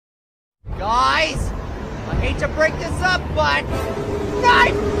I hate to break this up, but...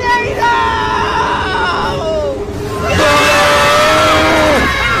 Knifenado!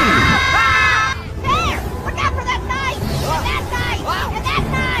 There! Look out for that knife! And that knife! And that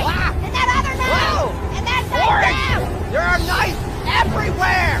knife! And that other knife! And that knife down! There are knives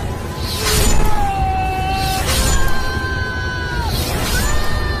everywhere!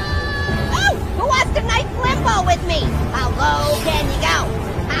 Oh! Who wants to knife limbo with me? How low can you go?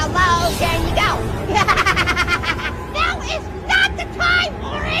 How low can you go? Now is not the time,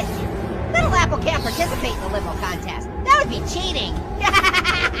 Orange! Little Apple can't participate in the limbo contest. That would be cheating.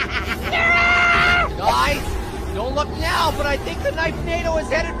 Guys, don't look now, but I think the Knifenado is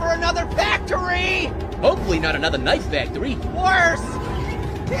headed for another factory! Hopefully not another knife factory. Worse!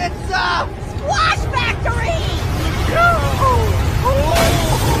 It's a... Squash factory!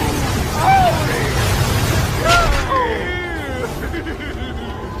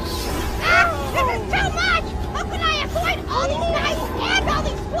 This is too much! How can I avoid all these knives and all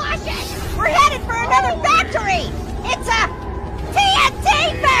these squashes? We're headed for another factory! It's a TNT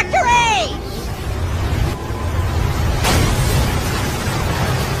factory!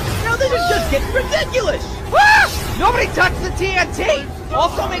 Now this is just getting ridiculous. Nobody touch the TNT!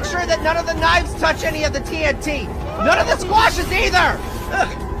 Also make sure that none of the knives touch any of the TNT! None of the squashes either!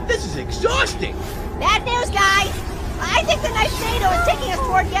 Ugh, this is exhausting. Bad news, guys! I think the Knifenado is taking us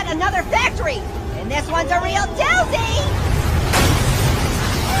toward yet another factory! And this one's a real doozy!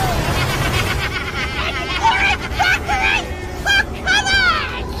 Orange factory! For cover!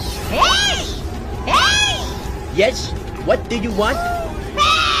 Hey! Hey! Yes, what do you want?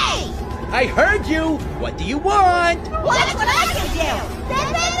 Hey! I heard you. What do you want? Well, that's what I can do!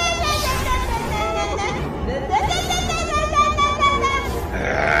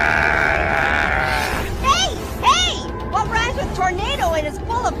 Hey! Hey! What rhymes with tornado and is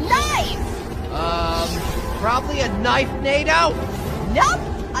full of knives? Probably a Knifenado? Nope!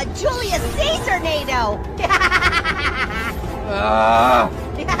 A Julius Caesar-nado!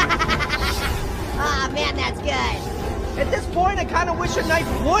 Ah, man, that's good. At this point, I kind of wish a knife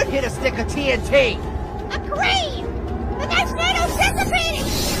would hit a stick of TNT! Agreed! The Knifenado's